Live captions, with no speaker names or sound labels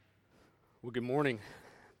Well, good morning.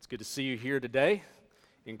 It's good to see you here today.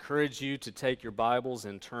 Encourage you to take your Bibles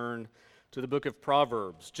and turn to the book of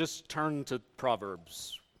Proverbs. Just turn to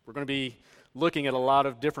Proverbs. We're going to be looking at a lot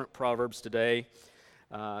of different Proverbs today.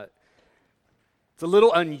 It's a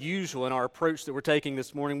little unusual in our approach that we're taking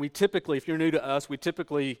this morning. We typically, if you're new to us, we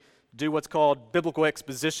typically do what's called biblical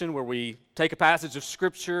exposition, where we take a passage of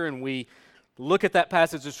Scripture and we look at that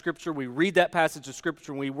passage of Scripture, we read that passage of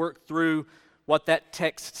Scripture, and we work through what that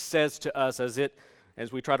text says to us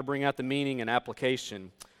as we try to bring out the meaning and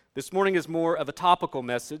application. This morning is more of a topical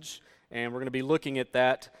message, and we're going to be looking at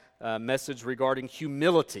that message regarding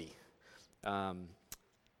humility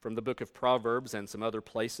from the book of Proverbs and some other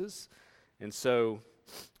places. And so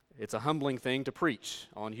it's a humbling thing to preach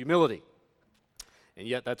on humility. And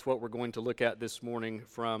yet that's what we're going to look at this morning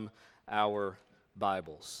from our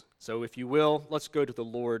Bibles. So if you will, let's go to the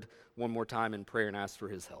Lord one more time in prayer and ask for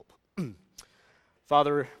His help.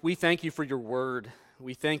 Father, we thank you for your word.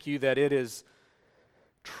 We thank you that it is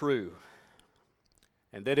true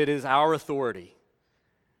and that it is our authority.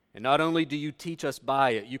 And not only do you teach us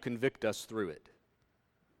by it, you convict us through it.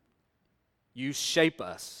 You shape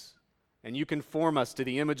us and you conform us to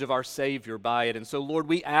the image of our Savior by it. And so, Lord,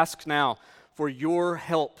 we ask now for your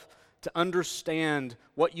help to understand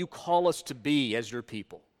what you call us to be as your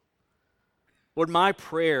people. Lord, my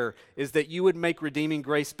prayer is that you would make Redeeming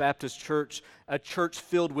Grace Baptist Church a church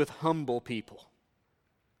filled with humble people.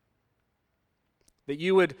 That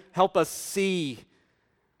you would help us see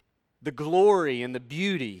the glory and the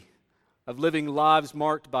beauty of living lives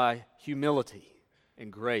marked by humility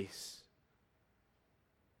and grace.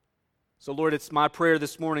 So, Lord, it's my prayer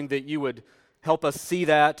this morning that you would help us see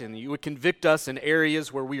that and you would convict us in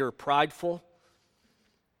areas where we are prideful.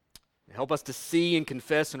 Help us to see and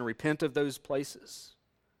confess and repent of those places.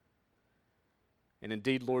 And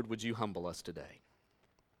indeed, Lord, would you humble us today?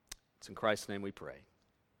 It's in Christ's name we pray.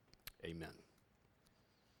 Amen.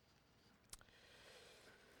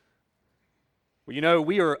 Well, you know,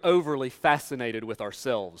 we are overly fascinated with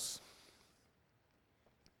ourselves.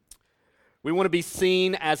 We want to be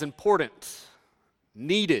seen as important,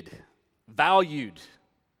 needed, valued.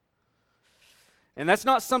 And that's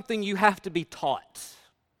not something you have to be taught.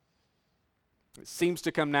 It seems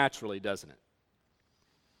to come naturally, doesn't it?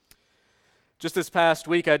 Just this past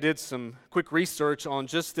week, I did some quick research on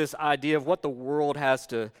just this idea of what the world has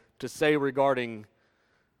to say regarding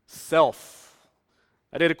self.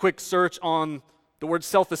 I did a quick search on the word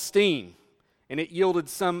self-esteem, and it yielded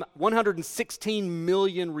some 116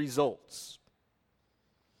 million results.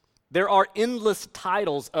 There are endless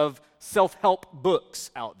titles of self-help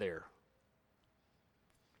books out there.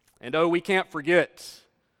 And we can't forget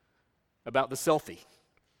about the selfie.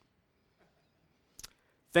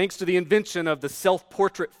 Thanks to the invention of the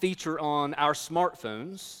self-portrait feature on our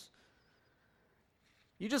smartphones,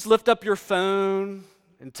 you just lift up your phone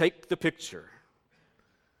and take the picture.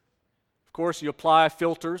 Of course, you apply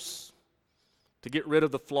filters to get rid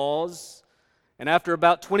of the flaws, and after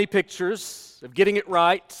about 20 pictures of getting it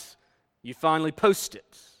right, you finally post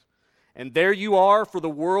it. And there you are for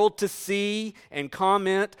the world to see and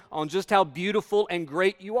comment on just how beautiful and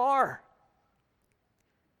great you are.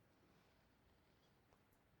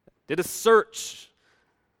 Did a search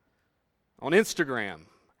on Instagram,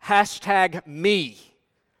 hashtag me,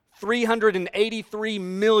 383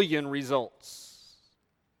 million results.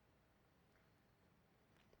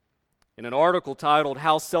 In an article titled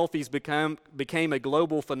How Selfies Became a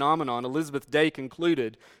Global Phenomenon, Elizabeth Day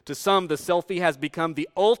concluded, to some, the selfie has become the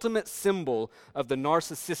ultimate symbol of the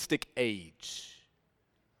narcissistic age.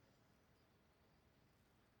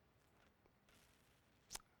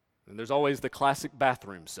 And there's always the classic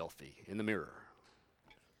bathroom selfie in the mirror.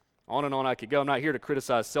 On and on I could go. I'm not here to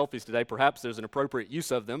criticize selfies today. Perhaps there's an appropriate use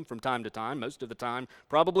of them from time to time. Most of the time,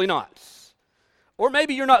 probably not. Or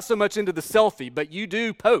maybe you're not so much into the selfie, but you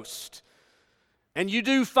do post. And you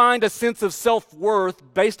do find a sense of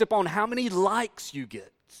self-worth based upon how many likes you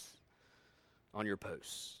get on your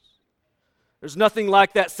posts. There's nothing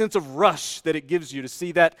like that sense of rush that it gives you to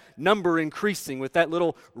see that number increasing with that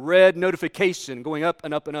little red notification going up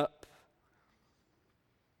and up and up.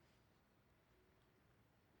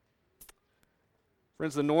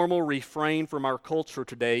 Friends, the normal refrain from our culture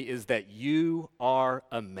today is that you are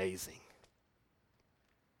amazing.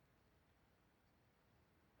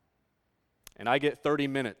 And I get 30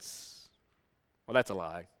 minutes, well, that's a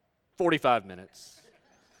lie, 45 minutes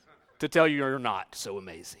to tell you you're not so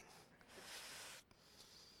amazing.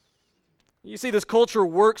 You see, this culture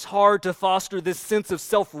works hard to foster this sense of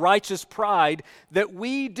self-righteous pride that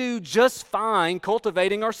we do just fine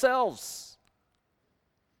cultivating ourselves.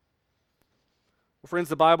 Well, friends,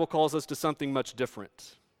 the Bible calls us to something much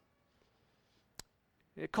different.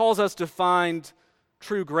 It calls us to find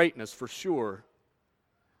true greatness, for sure,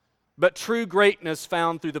 but true greatness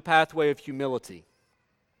found through the pathway of humility.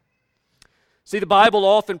 See, the Bible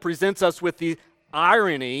often presents us with the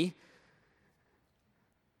irony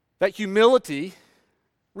that humility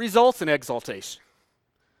results in exaltation.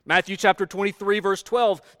 Matthew chapter 23, verse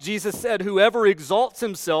 12, Jesus said, "Whoever exalts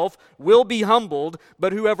himself will be humbled,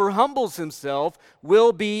 but whoever humbles himself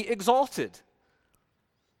will be exalted."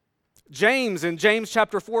 James, in James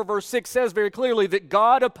chapter 4, verse 6, says very clearly that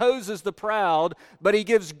God opposes the proud, but he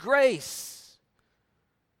gives grace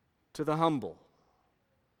to the humble.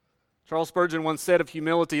 Charles Spurgeon once said of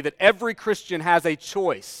humility that every Christian has a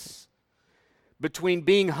choice between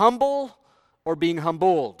being humble or being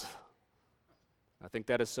humbled. I think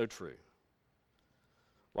that is so true.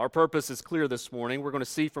 Well, our purpose is clear this morning. We're going to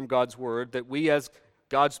see from God's word that we as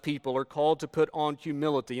God's people are called to put on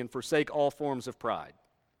humility and forsake all forms of pride.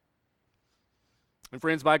 And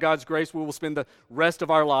friends, by God's grace, we will spend the rest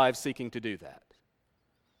of our lives seeking to do that.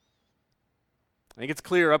 I think it's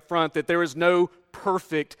clear up front that there is no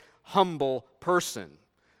perfect, humble person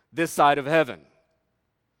this side of heaven.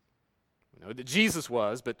 We know that Jesus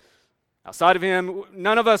was, but outside of him,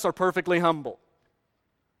 none of us are perfectly humble.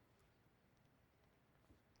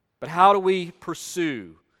 But how do we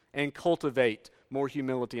pursue and cultivate more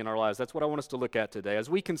humility in our lives? That's what I want us to look at today. As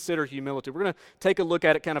we consider humility, we're going to take a look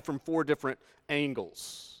at it kind of from four different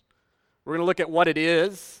angles. We're going to look at what it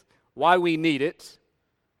is, why we need it,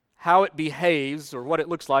 how it behaves or what it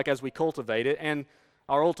looks like as we cultivate it, and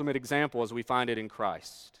our ultimate example as we find it in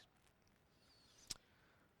Christ.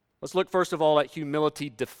 Let's look first of all at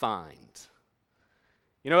humility defined.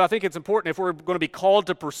 You know, I think it's important if we're going to be called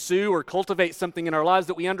to pursue or cultivate something in our lives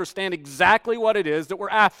that we understand exactly what it is that we're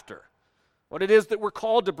after, what it is that we're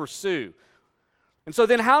called to pursue. And so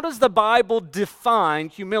then how does the Bible define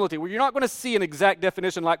humility? Well, you're not going to see an exact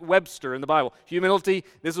definition like Webster in the Bible. Humility,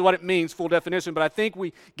 this is what it means, full definition, but I think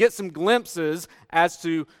we get some glimpses as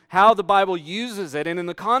to how the Bible uses it and in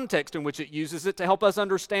the context in which it uses it to help us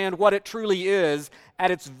understand what it truly is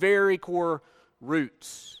at its very core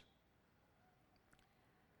roots.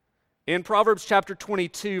 In Proverbs chapter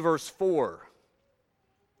 22, verse 4,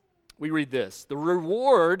 we read this: "The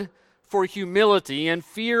reward for humility and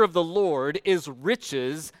fear of the Lord is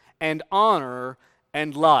riches and honor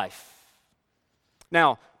and life."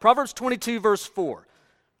 Now, Proverbs 22, verse 4,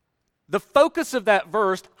 the focus of that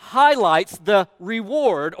verse highlights the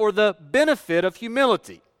reward or the benefit of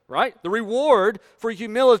humility, right? The reward for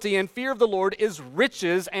humility and fear of the Lord is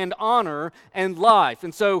riches and honor and life.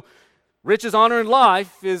 And so, riches, honor, and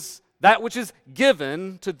life is that which is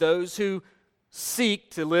given to those who seek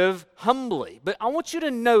to live humbly. But I want you to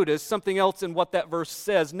notice something else in what that verse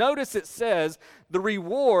says. Notice it says the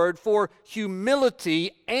reward for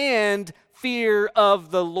humility and fear of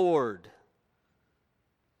the Lord.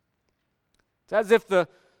 It's as if the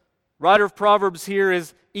writer of Proverbs here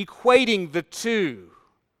is equating the two,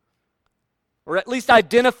 or at least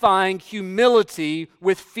identifying humility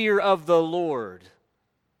with fear of the Lord.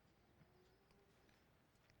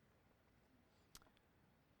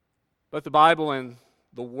 But the Bible and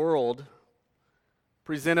the world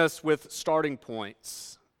present us with starting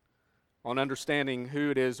points on understanding who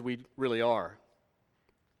it is we really are.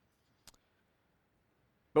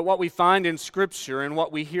 But what we find in Scripture and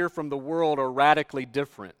what we hear from the world are radically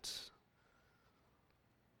different.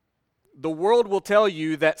 The world will tell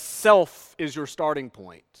you that self is your starting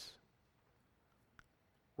point,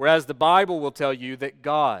 whereas the Bible will tell you that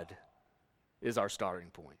God is our starting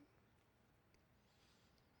point.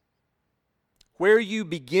 Where you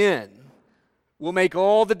begin will make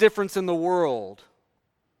all the difference in the world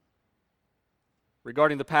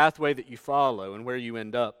regarding the pathway that you follow and where you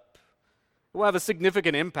end up. It will have a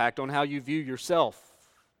significant impact on how you view yourself.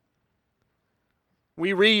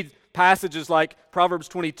 We read passages like Proverbs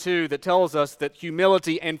 22 that tells us that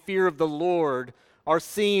humility and fear of the Lord are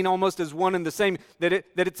seen almost as one and the same, that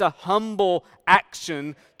it's a humble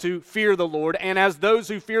action to fear the Lord, and as those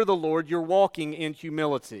who fear the Lord, you're walking in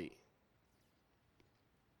humility.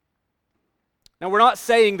 Now, we're not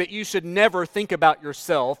saying that you should never think about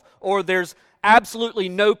yourself, or there's absolutely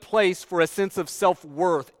no place for a sense of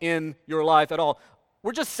self-worth in your life at all.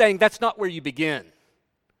 We're just saying that's not where you begin.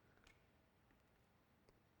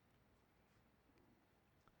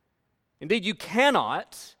 Indeed, you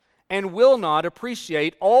cannot and will not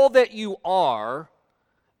appreciate all that you are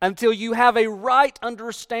until you have a right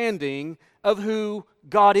understanding of who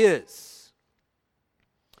God is.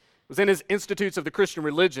 was in his Institutes of the Christian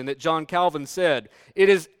Religion that John Calvin said, "It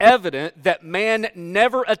is evident that man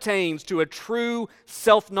never attains to a true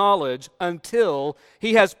self-knowledge until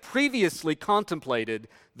he has previously contemplated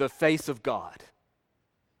the face of God."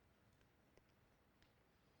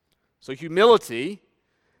 So humility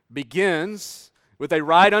begins with a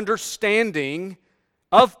right understanding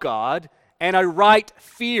of God and a right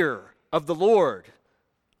fear of the Lord,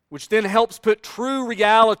 which then helps put true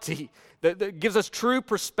reality, that gives us true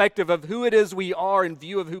perspective of who it is we are in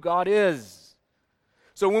view of who God is.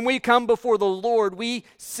 So when we come before the Lord, we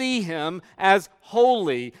see Him as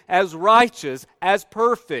holy, as righteous, as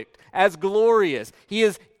perfect, as glorious. He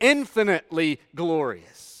is infinitely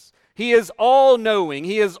glorious. He is all-knowing.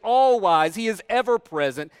 He is all-wise. He is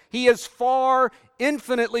ever-present. He is far,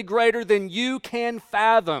 infinitely greater than you can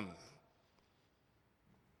fathom.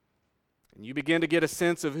 And you begin to get a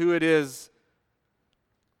sense of who it is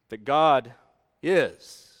that God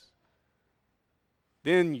is.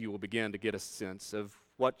 Then you will begin to get a sense of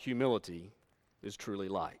what humility is truly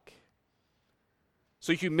like.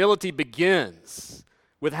 So humility begins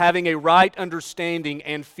with having a right understanding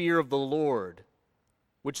and fear of the Lord,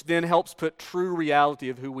 which then helps put true reality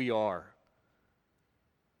of who we are.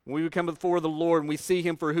 When we come before the Lord and we see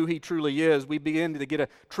Him for who He truly is, we begin to get a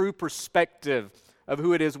true perspective of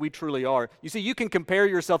who it is we truly are. You see, you can compare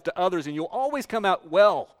yourself to others and you'll always come out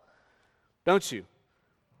well, don't you?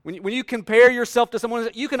 When you compare yourself to someone,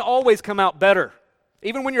 you can always come out better.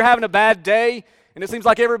 Even when you're having a bad day and it seems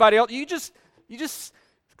like everybody else, you just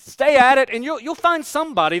stay at it and you'll find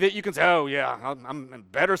somebody that you can say, "Oh yeah, I'm in a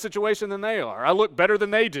better situation than they are. I look better than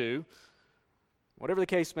they do." Whatever the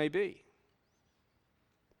case may be.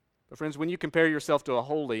 But friends, when you compare yourself to a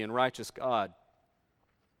holy and righteous God,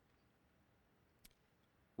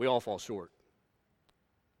 we all fall short.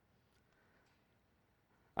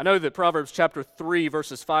 I know that Proverbs chapter 3,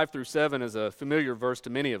 verses 5 through 7 is a familiar verse to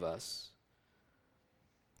many of us.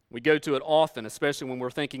 We go to it often, especially when we're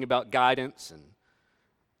thinking about guidance and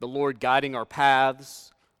the Lord guiding our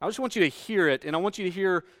paths. I just want you to hear it, and I want you to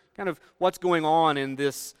hear kind of what's going on in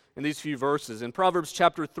these few verses. In Proverbs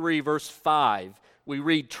chapter 3, verse 5, we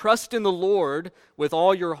read, "Trust in the Lord with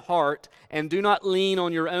all your heart, and do not lean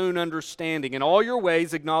on your own understanding. In all your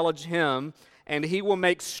ways acknowledge Him, and He will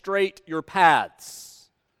make straight your paths.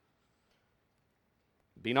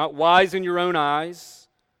 Be not wise in your own eyes.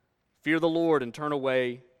 Fear the Lord and turn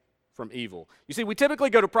away from evil." You see, we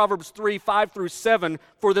typically go to Proverbs 3, 5 through 7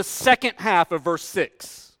 for the second half of verse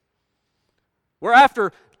 6. We're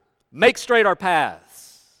after make straight our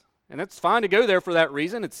paths. And it's fine to go there for that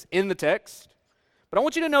reason. It's in the text. But I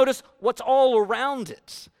want you to notice what's all around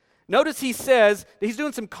it. Notice he says, he's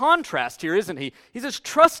doing some contrast here, isn't he? He says,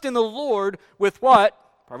 trust in the Lord with what?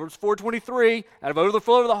 Proverbs 4:23, out of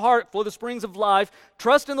overflow of the heart flow the springs of life.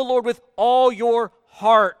 Trust in the Lord with all your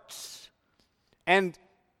heart. And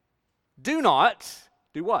do not,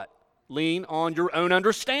 do what? Lean on your own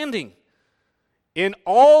understanding. In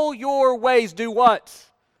all your ways, do what?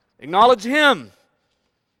 Acknowledge Him,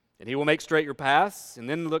 and He will make straight your paths. And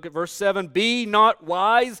then look at verse 7. Be not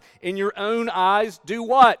wise in your own eyes. Do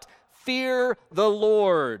what? Fear the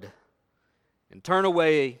Lord, and turn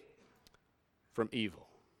away from evil.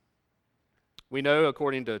 We know,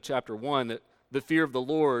 according to chapter 1, that the fear of the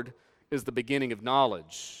Lord is the beginning of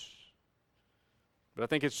knowledge. But I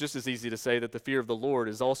think it's just as easy to say that the fear of the Lord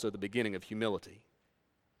is also the beginning of humility.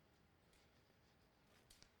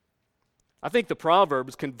 I think the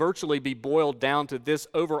Proverbs can virtually be boiled down to this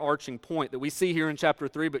overarching point that we see here in chapter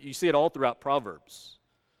 3, but you see it all throughout Proverbs.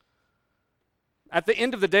 At the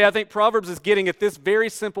end of the day, I think Proverbs is getting at this very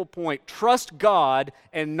simple point. Trust God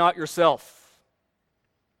and not yourself.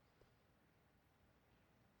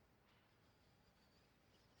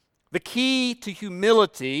 The key to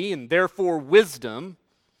humility, and therefore wisdom,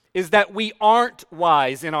 is that we aren't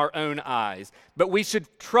wise in our own eyes, but we should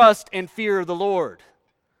trust and fear the Lord.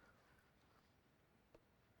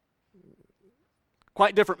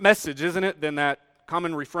 Quite different message, isn't it, than that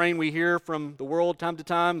common refrain we hear from the world time to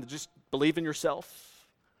time, just believe in yourself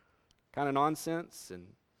kind of nonsense. And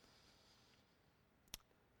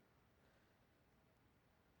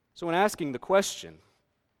so when asking the question,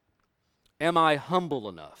 am I humble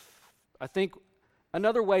enough? I think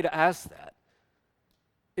another way to ask that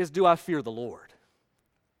is, do I fear the Lord?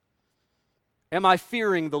 Am I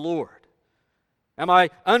fearing the Lord? Am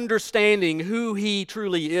I understanding who He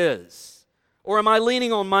truly is? Or am I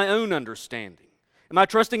leaning on my own understanding? Am I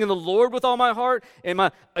trusting in the Lord with all my heart? Am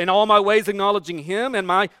I in all my ways acknowledging Him?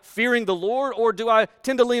 Am I fearing the Lord? Or do I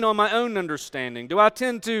tend to lean on my own understanding? Do I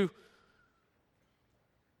tend to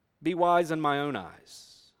be wise in my own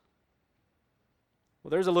eyes? Well,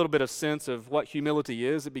 there's a little bit of sense of what humility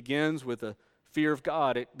is. It begins with a fear of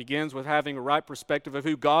God. It begins with having a right perspective of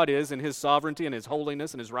who God is and His sovereignty and His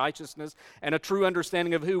holiness and His righteousness, and a true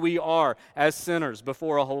understanding of who we are as sinners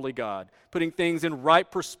before a holy God. Putting things in right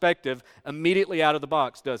perspective immediately out of the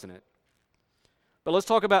box, doesn't it? But let's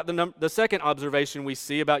talk about the second observation we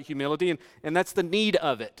see about humility, and that's the need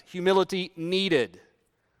of it. Humility needed.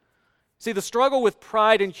 See, the struggle with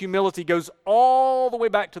pride and humility goes all the way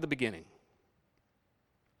back to the beginning.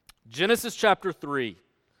 Genesis chapter 3,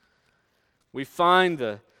 we find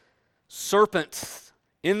the serpent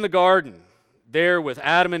in the garden there with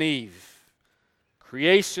Adam and Eve.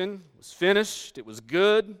 Creation was finished. It was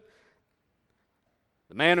good.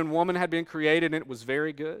 The man and woman had been created, and it was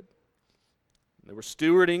very good. They were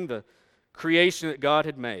stewarding the creation that God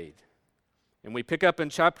had made. And we pick up in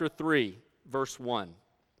chapter 3, verse 1.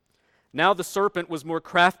 Now the serpent was more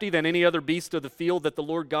crafty than any other beast of the field that the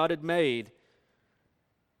Lord God had made.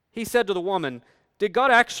 He said to the woman, "Did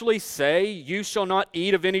God actually say, 'You shall not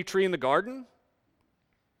eat of any tree in the garden?'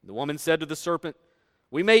 The woman said to the serpent,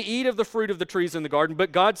 'We may eat of the fruit of the trees in the garden,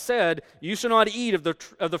 but God said, You shall not eat of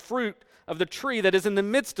the fruit of the tree that is in the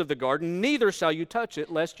midst of the garden, neither shall you touch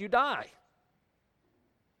it, lest you die.'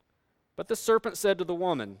 But the serpent said to the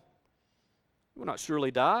woman, 'You will not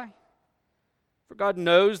surely die. For God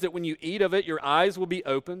knows that when you eat of it, your eyes will be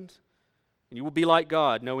opened, and you will be like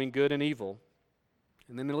God, knowing good and evil.'"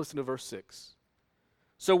 And then listen to verse 6.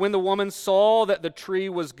 "So when the woman saw that the tree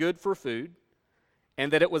was good for food,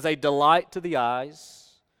 and that it was a delight to the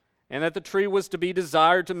eyes, and that the tree was to be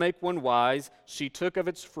desired to make one wise, she took of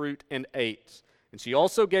its fruit and ate. And she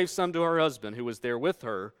also gave some to her husband who was there with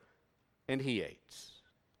her, and he ate."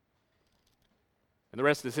 And the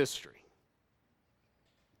rest is history.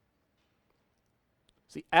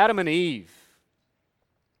 See, Adam and Eve,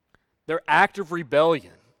 their act of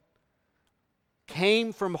rebellion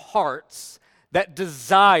came from hearts that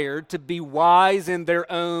desired to be wise in their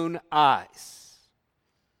own eyes.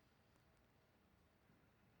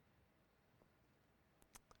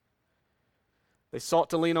 They sought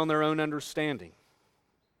to lean on their own understanding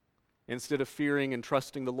instead of fearing and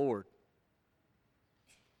trusting the Lord.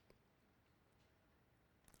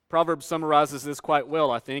 Proverbs summarizes this quite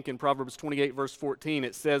well, I think. In Proverbs 28, verse 14,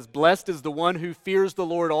 it says, "Blessed is the one who fears the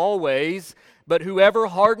Lord always, but whoever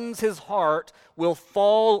hardens his heart will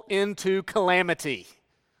fall into calamity."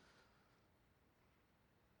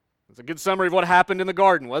 It's a good summary of what happened in the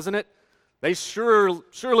garden, wasn't it? They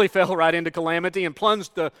surely fell right into calamity and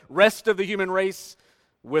plunged the rest of the human race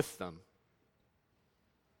with them.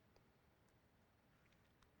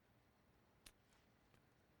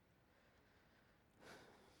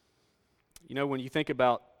 You know, when you think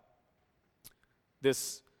about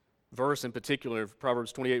this verse in particular,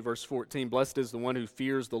 Proverbs 28, verse 14, "Blessed is the one who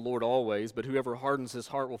fears the Lord always, but whoever hardens his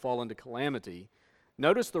heart will fall into calamity."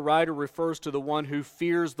 Notice the writer refers to the one who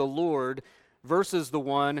fears the Lord versus the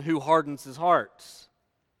one who hardens his heart.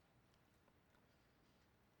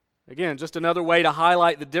 Again, just another way to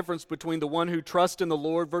highlight the difference between the one who trusts in the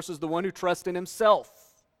Lord versus the one who trusts in himself.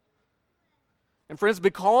 And friends,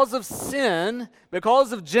 because of sin,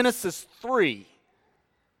 because of Genesis 3,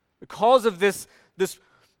 because of this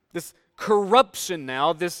corruption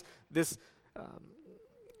now, this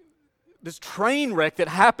train wreck that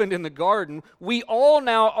happened in the garden, we all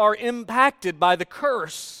now are impacted by the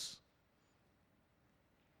curse.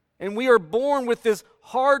 And we are born with this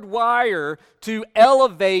hardwire to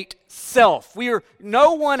elevate self.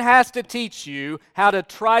 No one has to teach you how to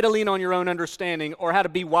try to lean on your own understanding or how to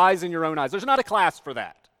be wise in your own eyes. There's not a class for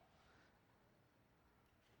that.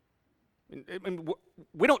 And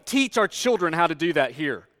we don't teach our children how to do that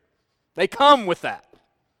here. They come with that,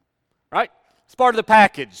 right? It's part of the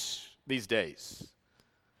package these days.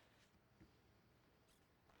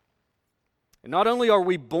 And not only are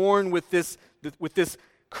we born with this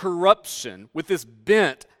corruption, with this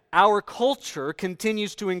bent, our culture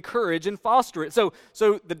continues to encourage and foster it. So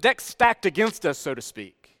the deck's stacked against us, so to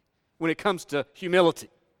speak, when it comes to humility.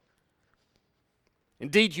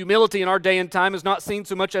 Indeed, humility in our day and time is not seen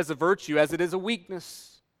so much as a virtue as it is a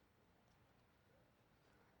weakness.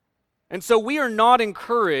 And so we are not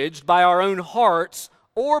encouraged by our own hearts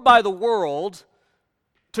or by the world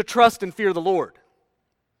to trust and fear the Lord.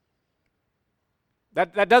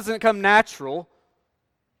 That doesn't come natural.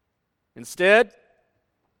 Instead,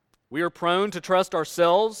 we are prone to trust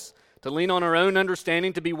ourselves, to lean on our own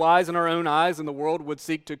understanding, to be wise in our own eyes, and the world would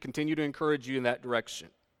seek to continue to encourage you in that direction.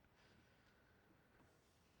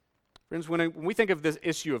 Friends, when we think of this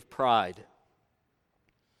issue of pride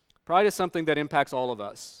is something that impacts all of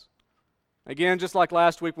us. Again, just like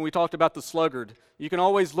last week when we talked about the sluggard, you can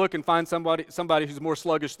always look and find somebody who's more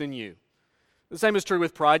sluggish than you. The same is true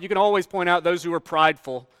with pride. You can always point out those who are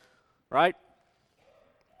prideful, right?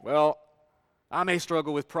 Well, I may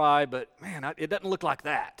struggle with pride, but man, it doesn't look like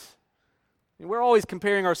that. And we're always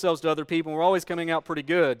comparing ourselves to other people, and we're always coming out pretty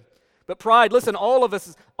good. But pride, listen, all of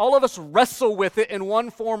us wrestle with it in one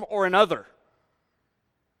form or another.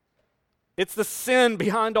 It's the sin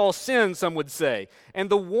behind all sin, some would say. And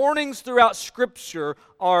the warnings throughout Scripture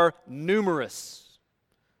are numerous.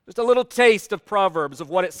 Just a little taste of Proverbs, of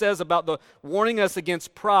what it says about the warning us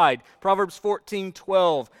against pride. Proverbs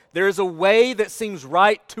 14:12. There is a way that seems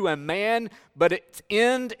right to a man, but its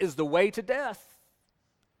end is the way to death.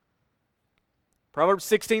 Proverbs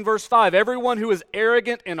 16, verse 5. Everyone who is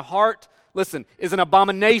arrogant in heart, listen, is an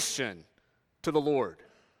abomination to the Lord.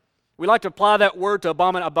 We like to apply that word to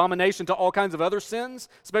abomination to all kinds of other sins,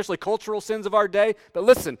 especially cultural sins of our day. But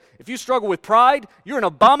listen, if you struggle with pride, you're an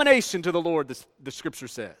abomination to the Lord, the Scripture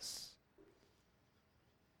says.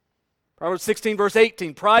 Proverbs 16, verse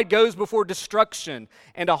 18. Pride goes before destruction,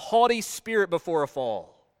 and a haughty spirit before a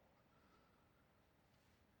fall.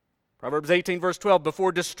 Proverbs 18, verse 12.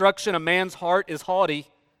 Before destruction, a man's heart is haughty,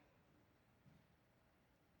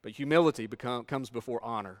 but humility comes before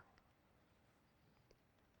honor.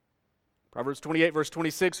 Proverbs 28, verse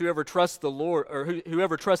 26, whoever trusts the Lord, or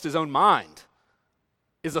whoever trusts his own mind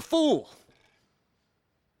is a fool.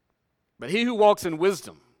 But he who walks in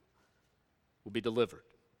wisdom will be delivered.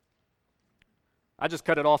 I just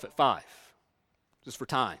cut it off at 5, just for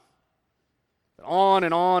time. On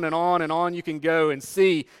and on and on and on you can go and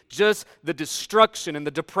see just the destruction and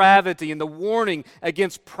the depravity and the warning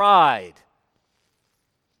against pride.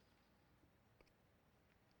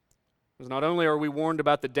 Because not only are we warned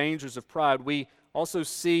about the dangers of pride, we also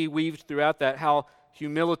see weaved throughout that how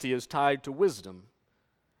humility is tied to wisdom.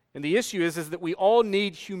 And the issue is that we all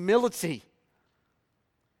need humility.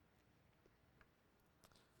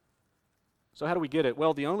 So how do we get it?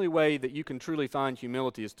 Well, the only way that you can truly find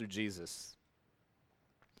humility is through Jesus.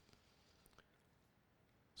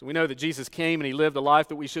 So we know that Jesus came and he lived the life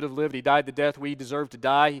that we should have lived. He died the death we deserved to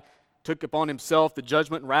die. He took upon himself the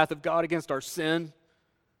judgment and wrath of God against our sin,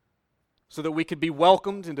 so that we could be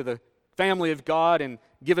welcomed into the family of God and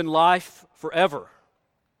given life forever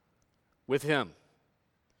with him.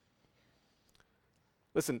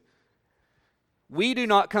 Listen, we do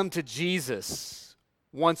not come to Jesus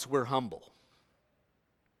once we're humble.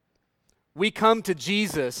 We come to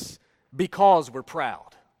Jesus because we're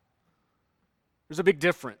proud. There's a big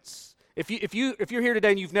difference. If you're here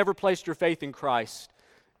today and you've never placed your faith in Christ,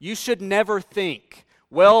 you should never think,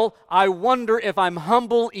 well, I wonder if I'm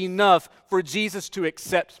humble enough for Jesus to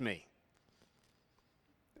accept me.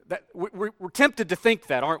 We're tempted to think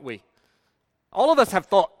that, aren't we? All of us have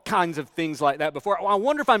thought kinds of things like that before. I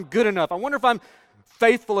wonder if I'm good enough. I wonder if I'm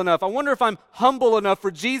faithful enough. I wonder if I'm humble enough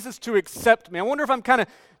for Jesus to accept me. I wonder if I'm kind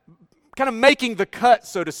of making the cut,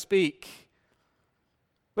 so to speak.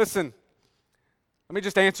 Listen, let me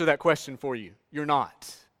just answer that question for you. You're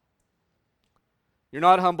not. You're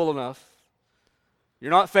not humble enough. You're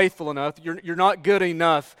not faithful enough. You're not good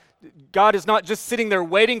enough. God is not just sitting there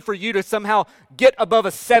waiting for you to somehow get above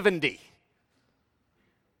a 70.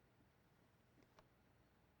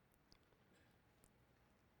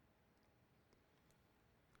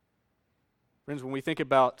 Friends, when we think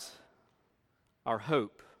about our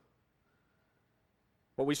hope,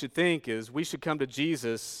 what we should think is we should come to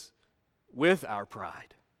Jesus with our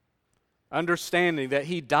pride, understanding that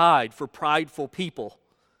he died for prideful people.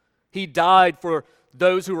 He died for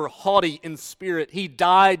those who were haughty in spirit. He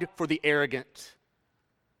died for the arrogant.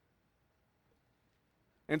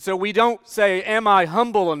 And so we don't say, am I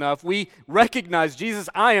humble enough? We recognize, Jesus,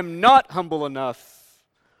 I am not humble enough.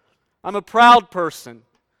 I'm a proud person,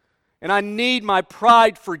 and I need my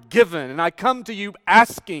pride forgiven. And I come to you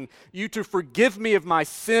asking you to forgive me of my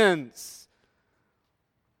sins.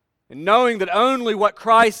 And knowing that only what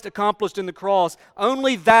Christ accomplished in the cross,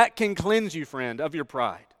 only that can cleanse you, friend, of your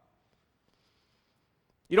pride.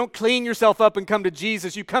 You don't clean yourself up and come to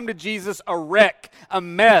Jesus. You come to Jesus a wreck, a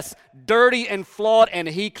mess, dirty and flawed, and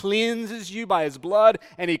he cleanses you by his blood,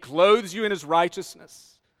 and he clothes you in his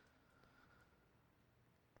righteousness.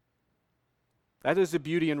 That is the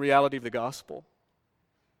beauty and reality of the gospel.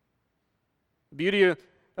 The beauty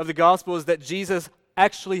of the gospel is that Jesus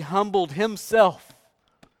actually humbled himself.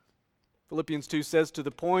 Philippians 2 says, to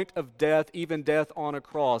the point of death, even death on a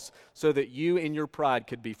cross, so that you in your pride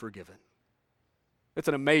could be forgiven. It's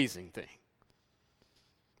an amazing thing.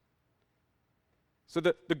 So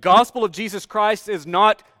the gospel of Jesus Christ is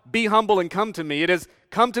not be humble and come to me. It is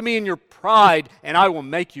come to me in your pride and I will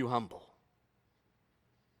make you humble.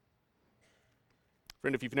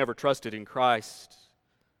 Friend, if you've never trusted in Christ,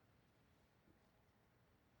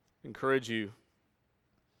 I encourage you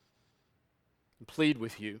and plead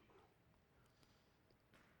with you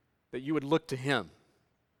that you would look to Him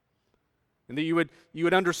and that you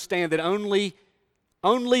would understand that only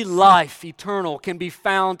life eternal can be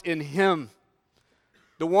found in Him.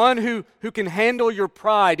 The one who can handle your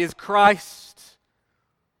pride is Christ.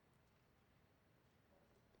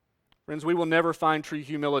 Friends, we will never find true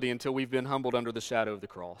humility until we've been humbled under the shadow of the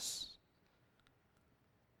cross.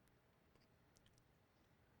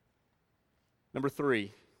 Number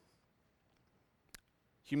 3,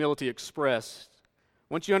 humility expressed.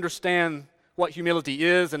 Once you understand what humility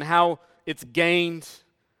is and how it's gained,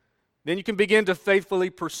 then you can begin to faithfully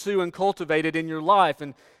pursue and cultivate it in your life.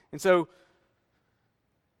 And so,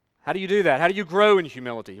 how do you do that? How do you grow in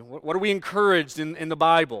humility? What are we encouraged in the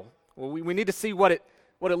Bible? Well, we need to see what it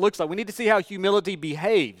looks like. We need to see how humility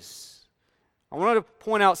behaves. I want to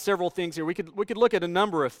point out several things here. We could look at a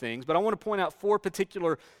number of things, but I want to point out 4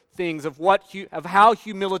 particular things of how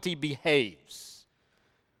humility behaves.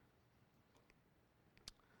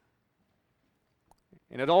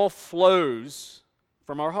 And it all flows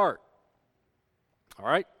from our heart. All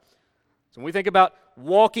right? So when we think about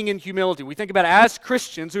walking in humility, we think about as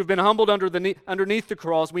Christians who have been humbled underneath the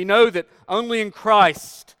cross, we know that only in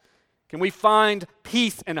Christ can we find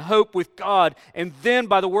peace and hope with God, and then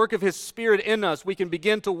by the work of His Spirit in us, we can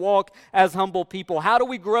begin to walk as humble people. How do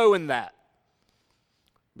we grow in that?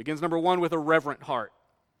 It begins, number 1, with a reverent heart.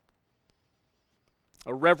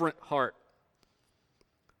 A reverent heart.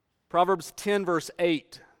 Proverbs 10, verse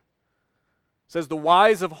 8 says, "The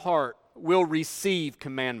wise of heart will receive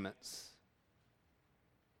commandments."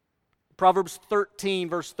 Proverbs 13,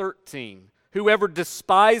 verse 13, "Whoever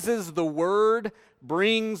despises the word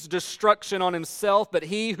brings destruction on himself, but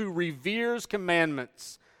he who reveres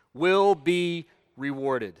commandments will be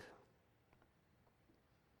rewarded."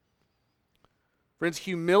 Friends,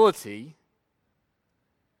 humility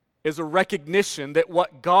is a recognition that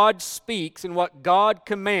what God speaks and what God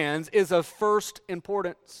commands is of first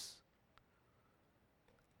importance.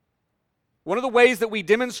 One of the ways that we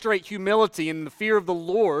demonstrate humility and the fear of the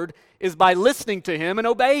Lord is by listening to Him and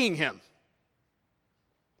obeying Him.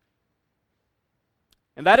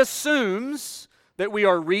 And that assumes that we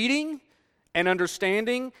are reading and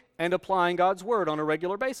understanding and applying God's Word on a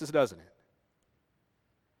regular basis, doesn't it?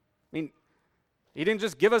 I mean, He didn't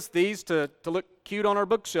just give us these to look cute on our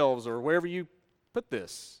bookshelves or wherever you put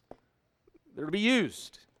this. They're to be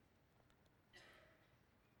used.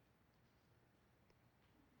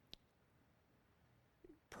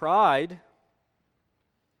 Pride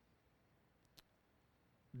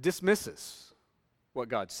dismisses what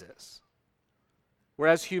God says,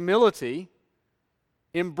 whereas humility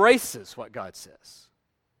embraces what God says,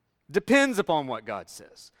 depends upon what God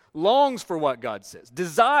says, longs for what God says,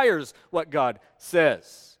 desires what God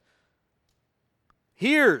says,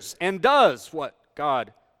 hears and does what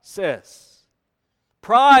God says.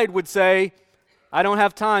 Pride would say, "I don't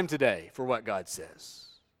have time today for what God says."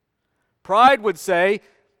 Pride would say,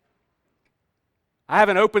 "I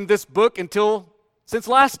haven't opened this book since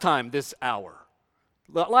last time this hour,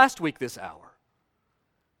 last week this hour."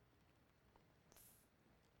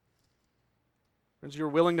 Friends, your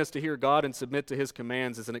willingness to hear God and submit to His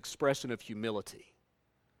commands is an expression of humility.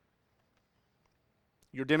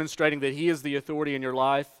 You're demonstrating that He is the authority in your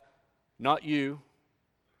life, not you,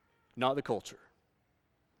 not the culture.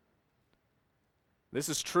 This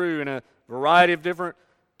is true in a variety of different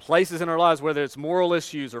places in our lives, whether it's moral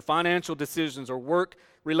issues or financial decisions or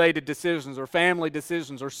work-related decisions or family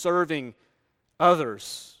decisions or serving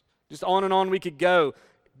others. Just on and on we could go.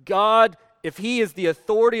 God, if He is the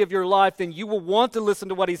authority of your life, then you will want to listen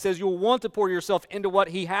to what He says. You will want to pour yourself into what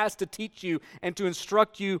He has to teach you and to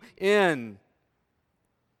instruct you in.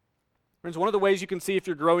 Friends, one of the ways you can see if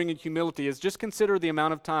you're growing in humility is just consider the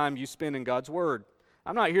amount of time you spend in God's Word.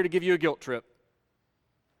 I'm not here to give you a guilt trip.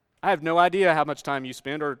 I have no idea how much time you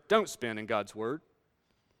spend or don't spend in God's Word.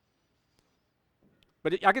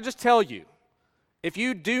 But I can just tell you, if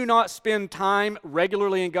you do not spend time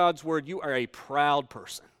regularly in God's Word, you are a proud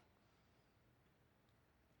person.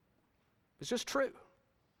 It's just true.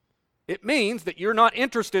 It means that you're not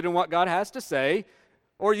interested in what God has to say,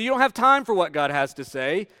 or you don't have time for what God has to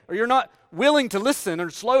say, or you're not willing to listen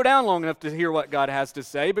or slow down long enough to hear what God has to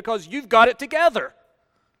say because you've got it together.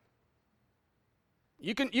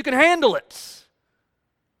 You can handle it.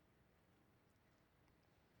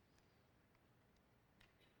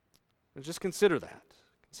 But just consider that.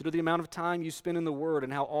 Consider the amount of time you spend in the Word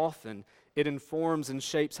and how often it informs and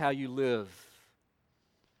shapes how you live.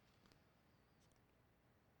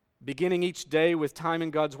 beginning each day with time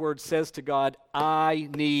in God's Word, says to God, I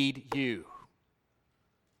need you.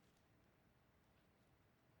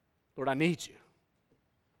 Lord, I need you.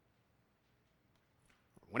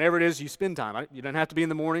 Whenever it is you spend time, you don't have to be in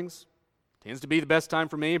the mornings. Tends to be the best time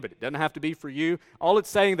for me, but it doesn't have to be for you. All it's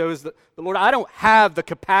saying, though, is that, Lord, I don't have the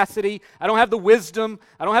capacity, I don't have the wisdom,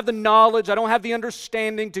 I don't have the knowledge, I don't have the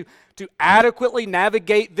understanding to adequately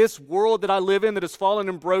navigate this world that I live in that is fallen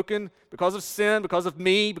and broken because of sin, because of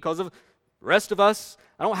me, because of the rest of us.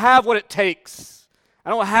 I don't have what it takes. I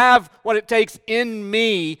don't have what it takes in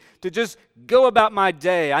me to just go about my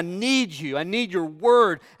day. I need you. I need your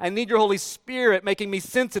word. I need your Holy Spirit making me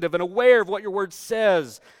sensitive and aware of what your word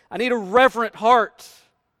says. I need a reverent heart.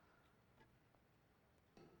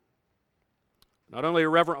 Not only a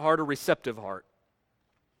reverent heart, a receptive heart.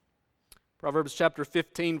 Proverbs chapter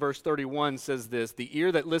 15, verse 31 says this, the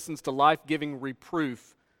ear that listens to life-giving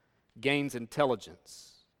reproof gains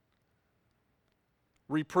intelligence.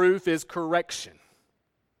 Reproof is correction.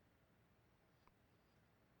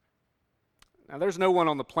 Now, there's no one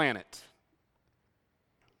on the planet.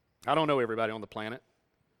 I don't know everybody on the planet.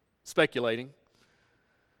 Speculating.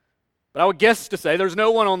 But I would guess to say there's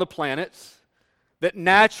no one on the planet that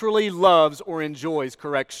naturally loves or enjoys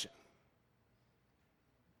correction.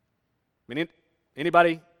 I mean,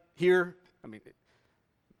 anybody here? I mean,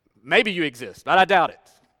 maybe you exist, but I doubt it.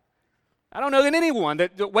 I don't know anyone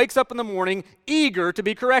that wakes up in the morning eager to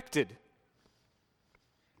be corrected.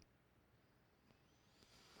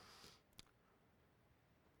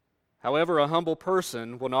 However, a humble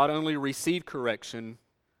person will not only receive correction,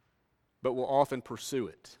 but will often pursue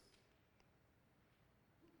it.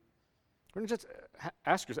 Just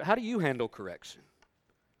ask yourself, how do you handle correction?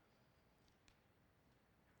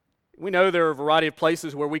 We know there are a variety of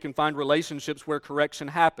places where we can find relationships where correction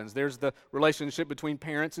happens. There's the relationship between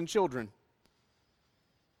parents and children.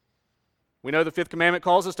 We know the fifth commandment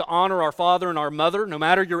calls us to honor our father and our mother, no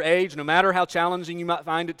matter your age, no matter how challenging you might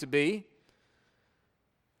find it to be.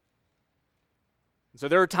 So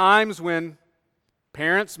there are times when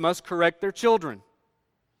parents must correct their children.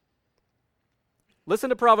 Listen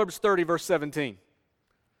to Proverbs 30, verse 17.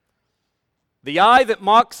 The eye that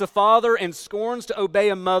mocks a father and scorns to obey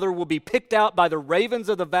a mother will be picked out by the ravens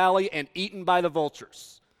of the valley and eaten by the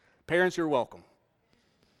vultures. Parents, you're welcome.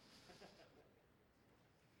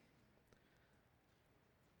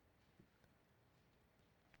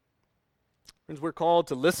 Friends, we're called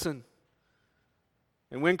to listen.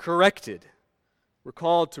 And when corrected, we're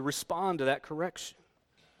called to respond to that correction.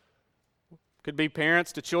 Could be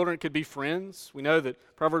parents to children, it could be friends. We know that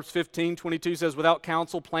Proverbs 15:22 says, without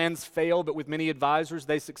counsel plans fail, but with many advisors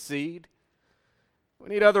they succeed. We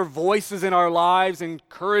need other voices in our lives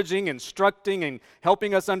encouraging, instructing, and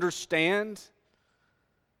helping us understand.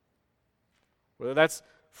 Whether that's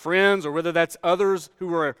friends or whether that's others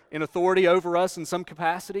who are in authority over us in some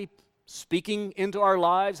capacity, speaking into our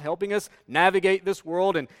lives, helping us navigate this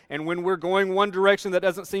world, and when we're going one direction that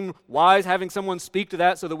doesn't seem wise, having someone speak to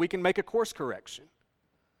that so that we can make a course correction.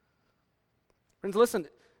 Friends, listen,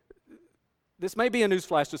 this may be a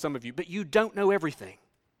newsflash to some of you, but you don't know everything.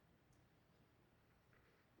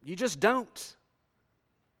 You just don't.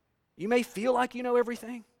 You may feel like you know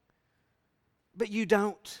everything, but you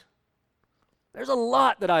don't. There's a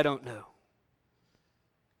lot that I don't know.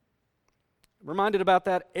 I'm reminded about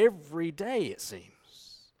that every day, it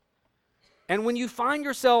seems. And when you find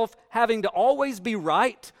yourself having to always be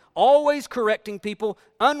right, always correcting people,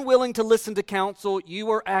 unwilling to listen to counsel,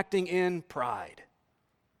 you are acting in pride.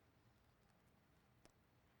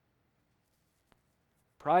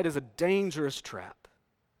 Pride is a dangerous trap.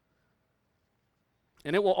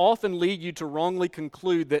 And it will often lead you to wrongly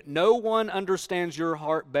conclude that no one understands your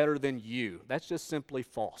heart better than you. That's just simply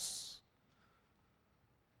false.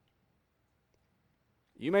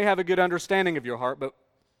 You may have a good understanding of your heart, but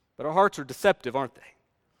our hearts are deceptive, aren't they?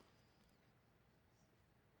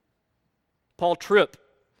 Paul Tripp,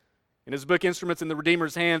 in his book Instruments in the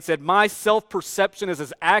Redeemer's Hand, said, my self-perception is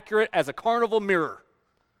as accurate as a carnival mirror.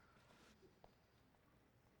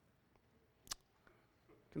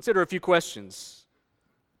 Consider a few questions.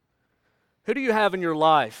 Who do you have in your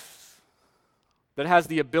life that has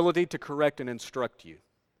the ability to correct and instruct you?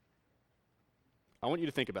 I want you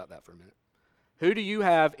to think about that for a minute. Who do you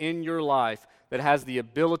have in your life that has the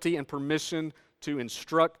ability and permission to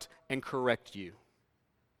instruct and correct you?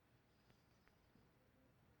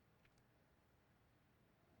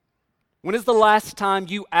 When is the last time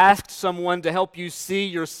you asked someone to help you see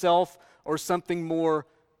yourself or something more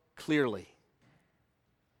clearly?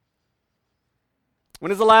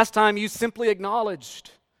 When is the last time you simply acknowledged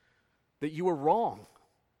that you were wrong?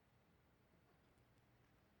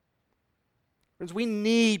 Friends, we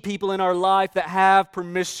need people in our life that have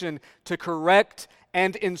permission to correct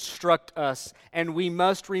and instruct us, and we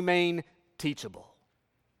must remain teachable.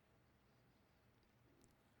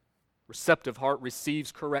 Receptive heart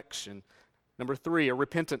receives correction. Number 3, a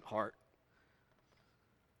repentant heart.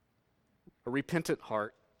 A repentant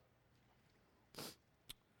heart.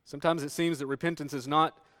 Sometimes it seems that repentance is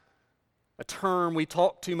not a term we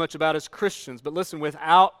talk too much about as Christians, but listen,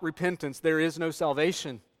 without repentance, there is no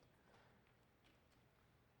salvation.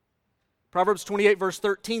 Proverbs 28 verse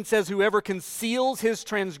 13 says, "Whoever conceals his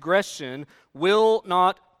transgression will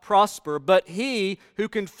not prosper, but he who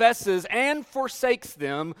confesses and forsakes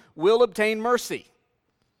them will obtain mercy."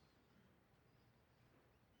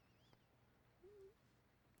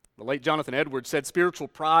 The late Jonathan Edwards said, "Spiritual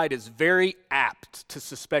pride is very apt to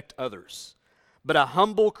suspect others, but a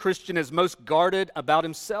humble Christian is most guarded about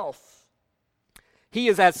himself. He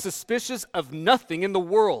is as suspicious of nothing in the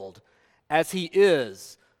world as he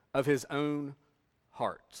is of his own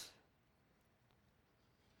heart."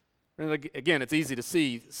 And again, it's easy to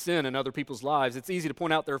see sin in other people's lives. It's easy to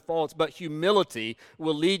point out their faults, but humility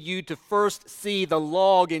will lead you to first see the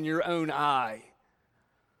log in your own eye.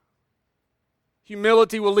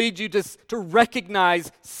 Humility will lead you to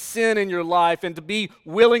recognize sin in your life and to be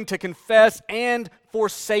willing to confess and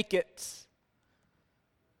forsake it.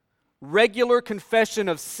 Regular confession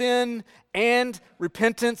of sin and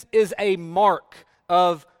repentance is a mark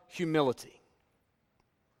of humility.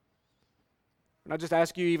 And I just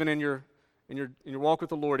ask you, even in your walk with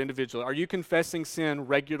the Lord individually, are you confessing sin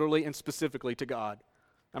regularly and specifically to God?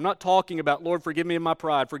 I'm not talking about, "Lord, forgive me of my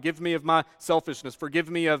pride, forgive me of my selfishness, forgive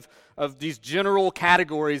me of these general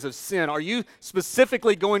categories of sin." Are you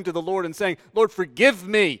specifically going to the Lord and saying, "Lord, forgive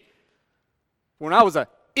me when I was an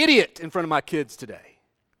idiot in front of my kids today.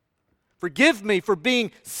 Forgive me for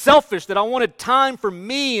being selfish, that I wanted time for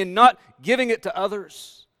me and not giving it to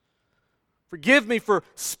others. Forgive me for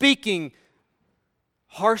speaking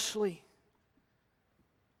harshly.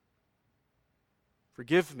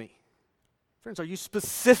 Forgive me." Friends, are you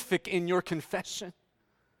specific in your confession?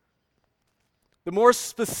 The more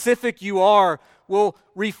specific you are will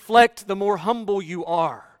reflect the more humble you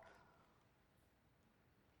are.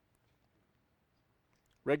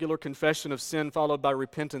 Regular confession of sin followed by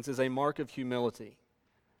repentance is a mark of humility.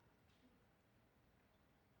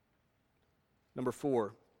 Number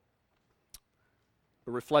 4,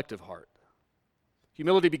 a reflective heart.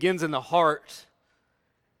 Humility begins in the heart,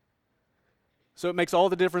 so it makes all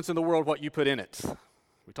the difference in the world what you put in it.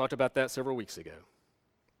 We talked about that several weeks ago.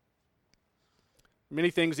 Many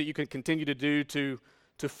things that you can continue to do to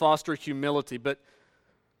foster humility, but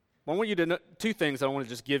I want you to know 2 things I want to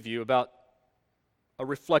just give you about a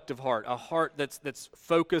reflective heart, a heart that's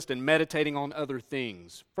focused and meditating on other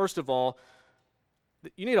things. First of all,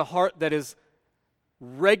 you need a heart that is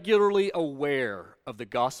regularly aware of the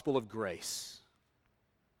gospel of grace.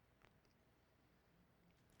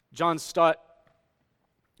 John Stott,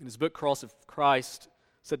 in his book, Cross of Christ,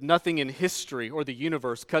 said, "Nothing in history or the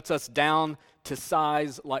universe cuts us down to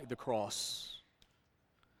size like the cross.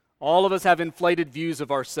 All of us have inflated views of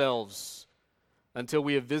ourselves until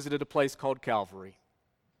we have visited a place called Calvary.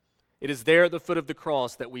 It is there at the foot of the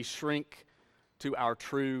cross that we shrink to our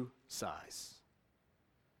true size."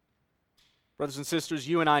 Brothers and sisters,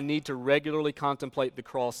 you and I need to regularly contemplate the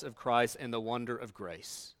cross of Christ and the wonder of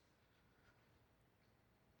grace.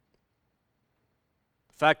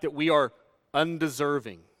 The fact that we are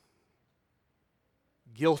undeserving,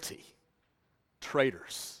 guilty,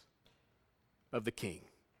 traitors of the King,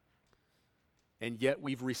 and yet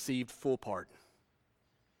we've received full pardon.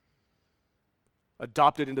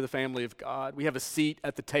 Adopted into the family of God. We have a seat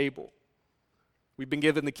at the table. We've been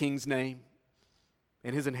given the King's name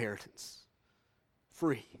and his inheritance.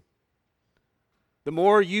 Free. The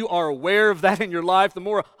more you are aware of that in your life, the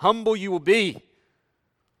more humble you will be.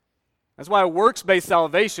 That's why a works-based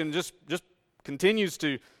salvation just continues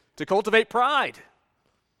to cultivate pride.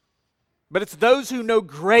 But it's those who know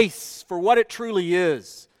grace for what it truly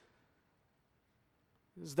is.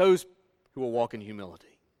 It's those who will walk in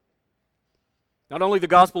humility. Not only the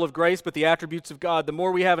gospel of grace, but the attributes of God. The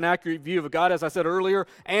more we have an accurate view of God, as I said earlier,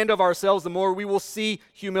 and of ourselves, the more we will see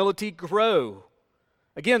humility grow.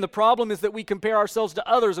 Again, the problem is that we compare ourselves to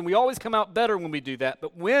others, and we always come out better when we do that.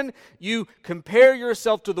 But when you compare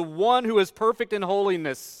yourself to the one who is perfect in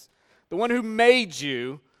holiness, the one who made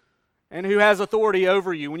you and who has authority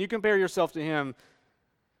over you, when you compare yourself to him,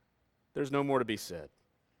 there's no more to be said.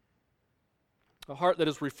 A heart that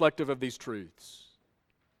is reflective of these truths.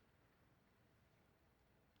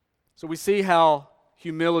 So we see how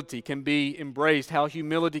humility can be embraced, how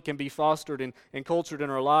humility can be fostered and cultured in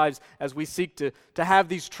our lives as we seek to have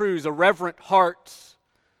these truths, a reverent heart,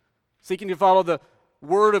 seeking to follow the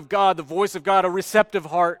Word of God, the voice of God, a receptive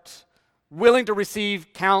heart, willing to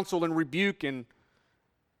receive counsel and rebuke and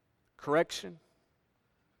correction,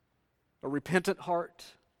 a repentant heart.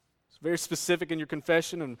 It's very specific in your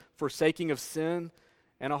confession and forsaking of sin,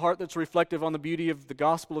 and a heart that's reflective on the beauty of the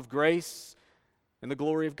gospel of grace and the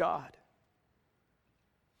glory of God.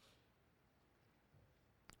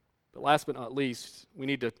 But last but not least, we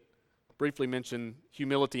need to briefly mention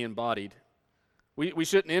humility embodied. We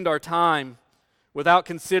shouldn't end our time without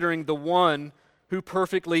considering the one who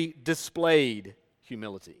perfectly displayed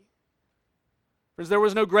humility. Friends, there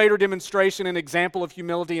was no greater demonstration and example of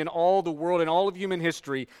humility in all the world, in all of human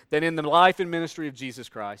history, than in the life and ministry of Jesus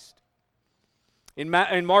Christ. In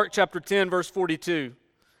Mark chapter 10, verse 42,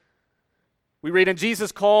 we read, "And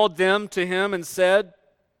Jesus called them to him and said,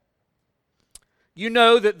 'You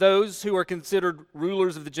know that those who are considered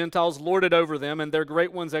rulers of the Gentiles lord it over them, and their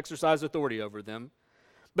great ones exercise authority over them.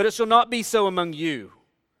 But it shall not be so among you.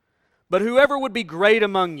 But whoever would be great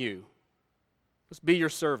among you must be your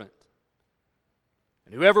servant.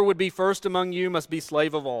 And whoever would be first among you must be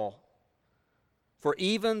slave of all. For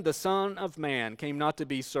even the Son of Man came not to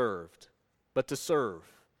be served, but to serve,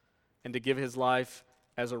 and to give his life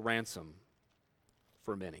as a ransom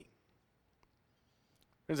for many.'"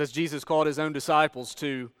 As Jesus called his own disciples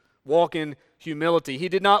to walk in humility, he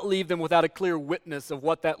did not leave them without a clear witness of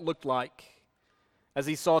what that looked like as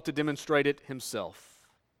he sought to demonstrate it himself.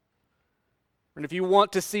 And if you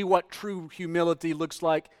want to see what true humility looks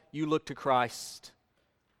like, you look to Christ.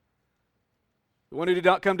 The one who did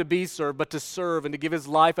not come to be served, but to serve and to give his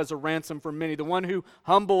life as a ransom for many. The one who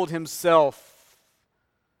humbled himself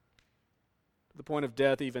to the point of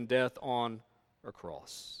death, even death on a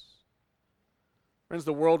cross. Friends,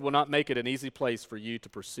 the world will not make it an easy place for you to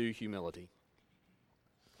pursue humility.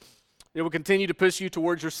 It will continue to push you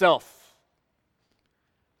towards yourself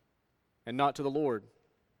and not to the Lord.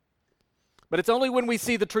 But it's only when we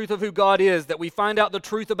see the truth of who God is that we find out the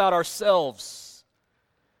truth about ourselves.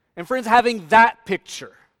 And friends, having that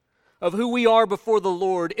picture of who we are before the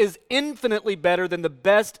Lord is infinitely better than the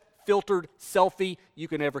best filtered selfie you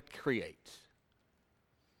can ever create.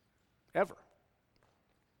 Ever.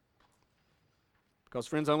 Because,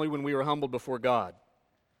 friends, only when we are humbled before God,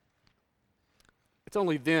 it's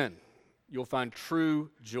only then you'll find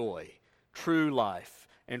true joy, true life,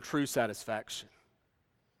 and true satisfaction.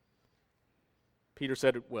 Peter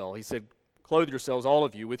said it well. He said, "Clothe yourselves, all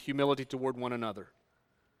of you, with humility toward one another.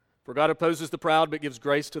 For God opposes the proud, but gives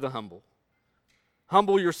grace to the humble.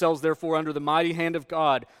 Humble yourselves, therefore, under the mighty hand of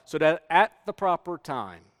God, so that at the proper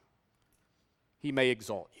time he may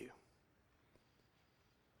exalt you."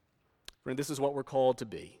 Friend, this is what we're called to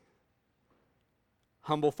be.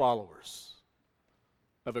 Humble followers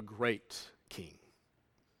of a great King.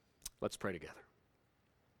 Let's pray together.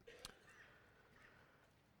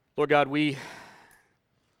 Lord God, we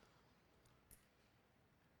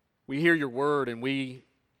hear your word and we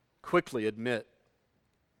quickly admit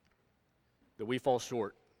that we fall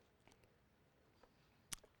short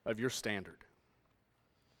of your standard.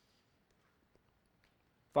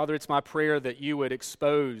 Father, it's my prayer that you would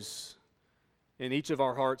expose in each of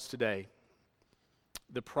our hearts today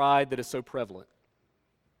the pride that is so prevalent.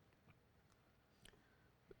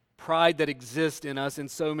 Pride that exists in us in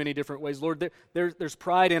so many different ways. Lord, there's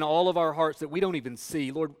pride in all of our hearts that we don't even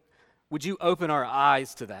see. Lord, would you open our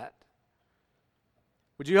eyes to that?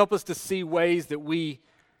 Would you help us to see ways that we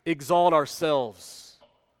exalt ourselves?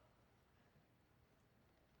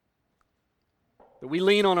 That we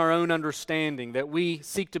lean on our own understanding, that we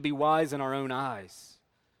seek to be wise in our own eyes.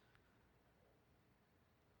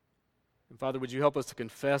 And Father, would you help us to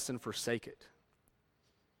confess and forsake it?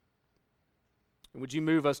 And would you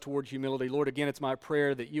move us toward humility? Lord, again, it's my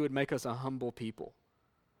prayer that you would make us a humble people.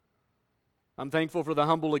 I'm thankful for the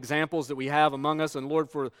humble examples that we have among us, and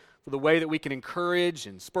Lord, for the way that we can encourage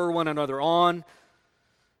and spur one another on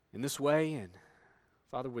in this way. And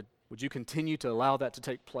Father, would you continue to allow that to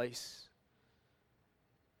take place?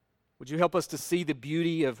 Would you help us to see the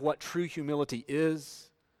beauty of what true humility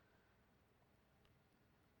is?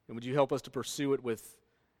 And would you help us to pursue it with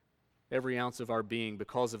every ounce of our being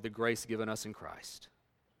because of the grace given us in Christ?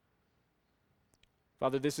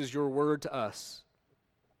 Father, this is your word to us.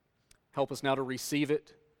 Help us now to receive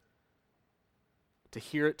it, to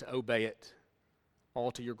hear it, to obey it,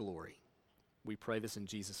 all to your glory. We pray this in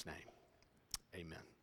Jesus' name. Amen.